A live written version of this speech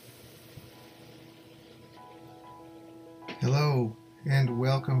Hello, and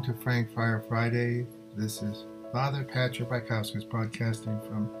welcome to Frank Fire Friday. This is Father Patrick Bykowskis broadcasting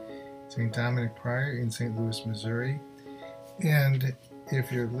from St. Dominic Priory in St. Louis, Missouri. And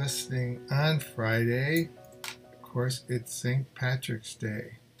if you're listening on Friday, of course, it's St. Patrick's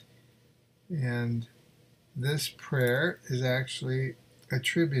Day. And this prayer is actually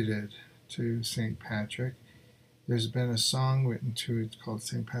attributed to St. Patrick. There's been a song written to it called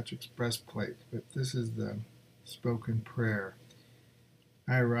St. Patrick's Breastplate, but this is the spoken prayer.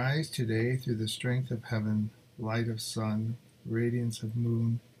 I arise today through the strength of heaven, light of sun, radiance of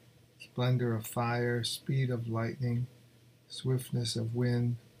moon, splendor of fire, speed of lightning, swiftness of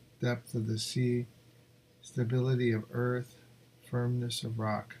wind, depth of the sea, stability of earth, firmness of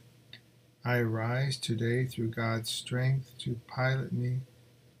rock. I arise today through God's strength to pilot me,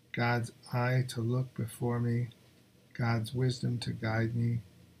 God's eye to look before me, God's wisdom to guide me,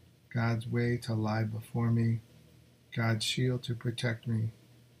 God's way to lie before me, God's shield to protect me,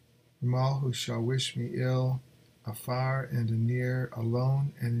 from all who shall wish me ill, afar and anear,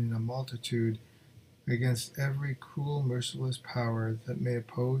 alone and in a multitude, against every cruel, merciless power that may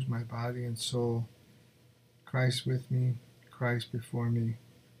oppose my body and soul. Christ with me, Christ before me,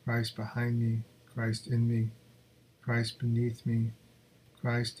 Christ behind me, Christ in me, Christ beneath me,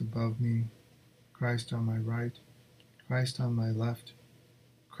 Christ above me, Christ on my right, Christ on my left,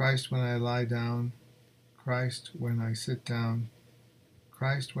 Christ when I lie down, Christ when I sit down,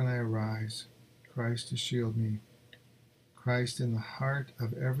 Christ when I arise, Christ to shield me, Christ in the heart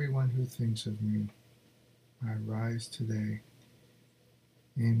of everyone who thinks of me. I rise today.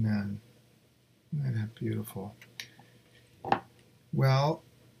 Amen. Isn't that beautiful? Well,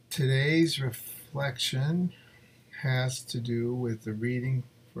 today's reflection has to do with the reading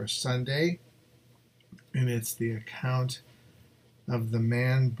for Sunday, and it's the account of the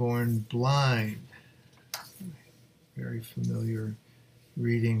man born blind. Very familiar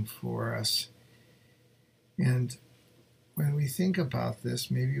reading for us. And when we think about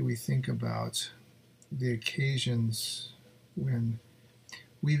this, maybe we think about the occasions when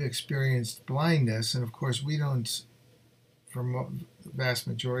we've experienced blindness, and of course we don't, for the vast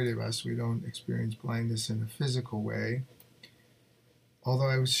majority of us, we don't experience blindness in a physical way. Although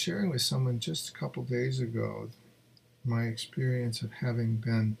I was sharing with someone just a couple days ago my experience of having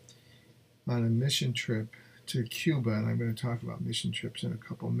been on a mission trip to Cuba, and I'm going to talk about mission trips in a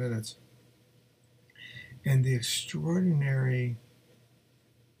couple minutes, and the extraordinary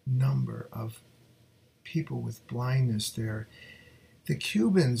number of people with blindness there. The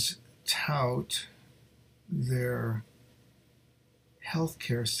Cubans tout their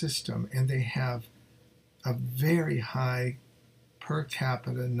healthcare system, and they have a very high per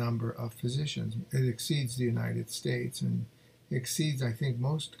capita number of physicians. It exceeds the United States and exceeds, I think,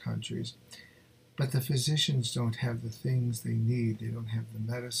 most countries. But the physicians don't have the things they need. They don't have the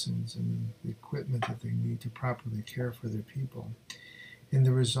medicines and the equipment that they need to properly care for their people. And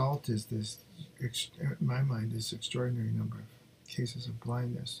the result is this, in my mind, this extraordinary number of cases of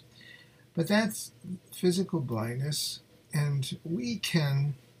blindness. But that's physical blindness, and we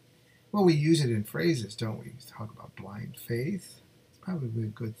use it in phrases, don't we? We talk about blind faith. It's probably a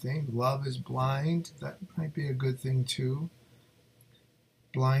good thing. Love is blind. That might be a good thing too.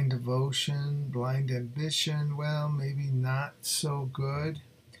 Blind devotion, blind ambition, well, maybe not so good.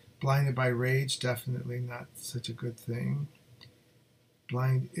 Blinded by rage, definitely not such a good thing.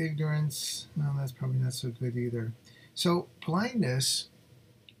 Blind ignorance, well, that's probably not so good either. So blindness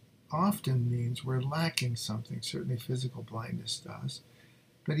often means we're lacking something. Certainly physical blindness does.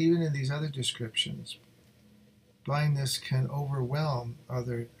 But even in these other descriptions, blindness can overwhelm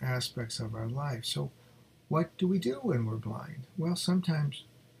other aspects of our life. So what do we do when we're blind? Well, sometimes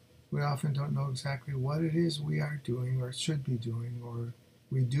we often don't know exactly what it is we are doing or should be doing, or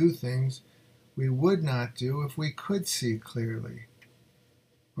we do things we would not do if we could see clearly,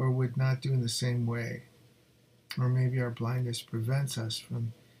 or would not do in the same way. Or maybe our blindness prevents us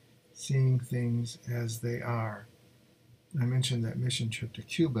from seeing things as they are. I mentioned that mission trip to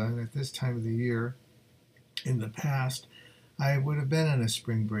Cuba, and at this time of the year, in the past, I would have been on a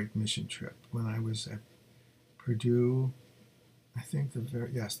spring break mission trip when I was at Purdue. I think the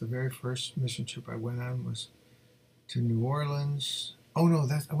very first mission trip I went on was to New Orleans. Oh no,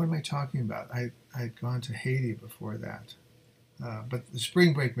 what am I talking about? I'd gone to Haiti before that. But the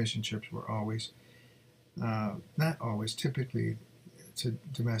spring break mission trips were always, not always, typically to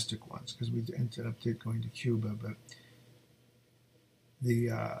domestic ones, because we ended up going to Cuba. But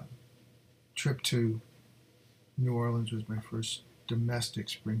the trip to New Orleans was my first domestic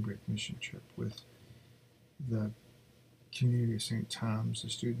spring break mission trip with the community of St. Thomas, the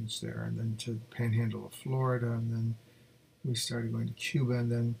students there, and then to the Panhandle of Florida, and then We started going to Cuba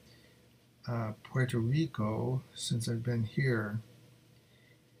and then Puerto Rico since I've been here.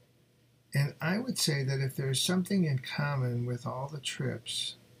 And I would say that if there's something in common with all the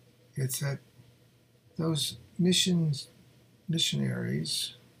trips, it's that those missionaries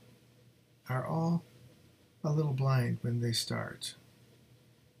are all a little blind when they start.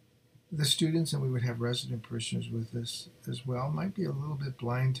 The students, and we would have resident parishioners with us as well, might be a little bit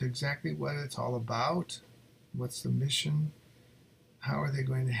blind to exactly what it's all about. What's the mission? How are they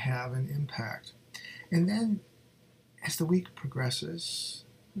going to have an impact? And then as the week progresses,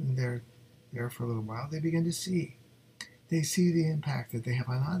 and they're there for a little while, they begin to see. They see the impact that they have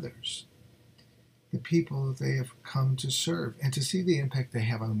on others, the people that they have come to serve, and to see the impact they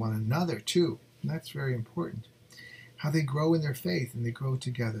have on one another too. And that's very important. How they grow in their faith and they grow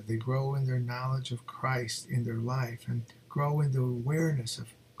together. They grow in their knowledge of Christ in their life and grow in the awareness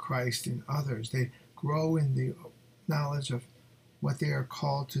of Christ in others. They grow in the knowledge of what they are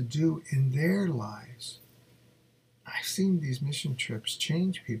called to do in their lives. I've seen these mission trips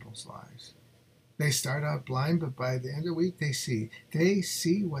change people's lives. They start out blind, but by the end of the week, they see. They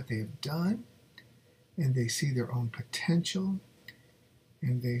see what they have done, and they see their own potential,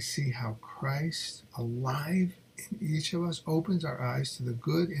 and they see how Christ, alive in each of us, opens our eyes to the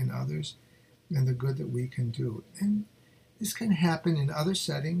good in others and the good that we can do. And this can happen in other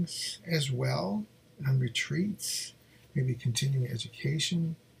settings as well, on retreats, maybe continuing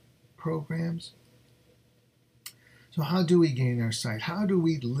education programs. So how do we gain our sight? How do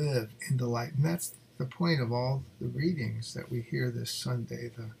we live in the light? And that's the point of all the readings that we hear this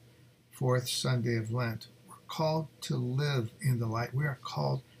Sunday, the fourth Sunday of Lent. We're called to live in the light. We are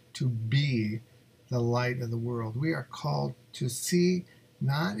called to be the light of the world. We are called to see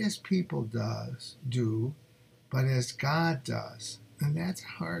not as people do, but as God does. And that's a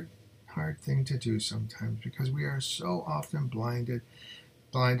hard thing to do sometimes because we are so often blinded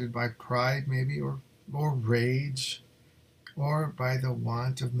by pride maybe, or rage, or by the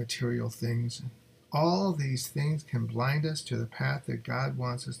want of material things. All these things can blind us to the path that God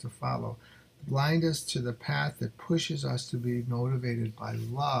wants us to follow, blind us to the path that pushes us to be motivated by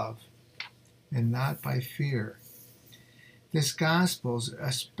love and not by fear. This gospel is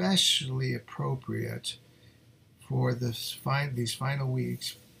especially appropriate for these final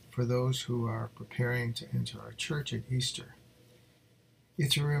weeks for those who are preparing to enter our church at Easter.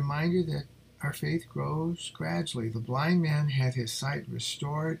 It's a reminder that our faith grows gradually. The blind man had his sight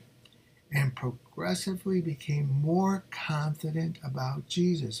restored and progressively became more confident about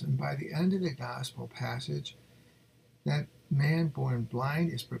Jesus. And by the end of the gospel passage, that man born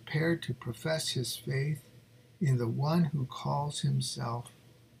blind is prepared to profess his faith in the one who calls himself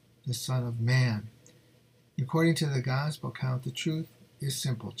the Son of Man. According to the gospel account, the truth is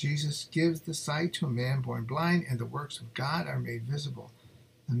simple. Jesus gives the sight to a man born blind, and the works of God are made visible.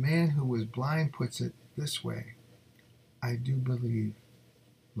 The man who was blind puts it this way: I do believe,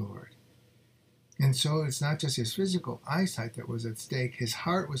 Lord. And so it's not just his physical eyesight that was at stake. His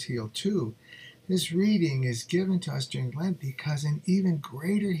heart was healed too. This reading is given to us during Lent because an even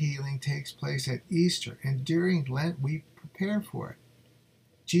greater healing takes place at Easter. And during Lent, we prepare for it.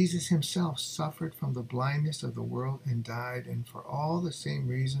 Jesus himself suffered from the blindness of the world and died. And for all the same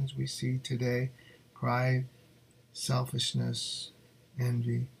reasons we see today: pride, selfishness,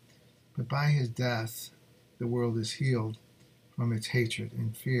 envy. But by his death, the world is healed from its hatred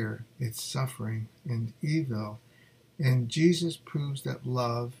and fear, its suffering and evil. And Jesus proves that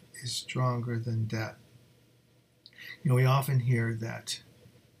love is stronger than death. We often hear that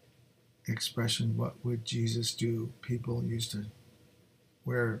expression, what would Jesus do? People used to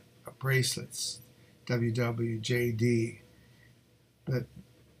wear bracelets, WWJD. But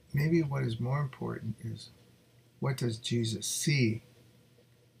maybe what is more important is, what does Jesus see?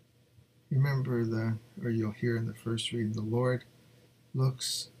 Remember you'll hear in the first reading, the Lord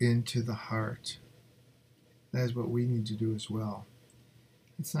looks into the heart. That is what we need to do as well.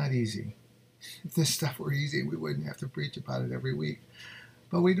 It's not easy. If this stuff were easy, we wouldn't have to preach about it every week.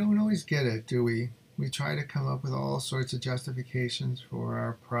 But we don't always get it, do we? We try to come up with all sorts of justifications for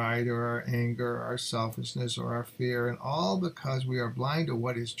our pride or our anger, or our selfishness or our fear, and all because we are blind to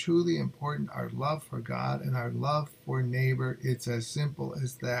what is truly important, our love for God and our love for neighbor. It's as simple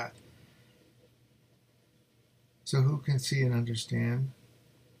as that. So who can see and understand?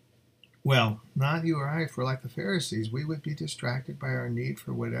 Well, not you or I. If we're like the Pharisees, we would be distracted by our need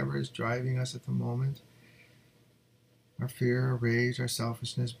for whatever is driving us at the moment. Our fear, our rage, our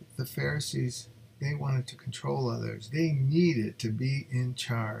selfishness. But the Pharisees, they wanted to control others. They needed to be in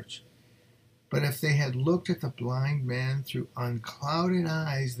charge. But if they had looked at the blind man through unclouded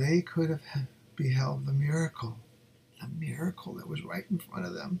eyes, they could have beheld the miracle. a miracle that was right in front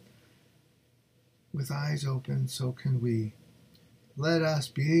of them. With eyes open, so can we. Let us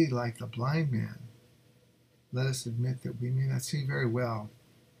be like the blind man. Let us admit that we may not see very well,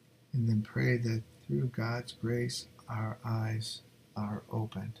 and then pray that through God's grace our eyes are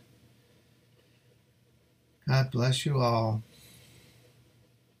opened. God bless you all.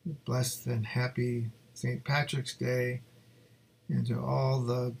 Blessed and happy St. Patrick's Day. And to all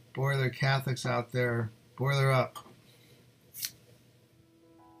the boiler Catholics out there, boiler up.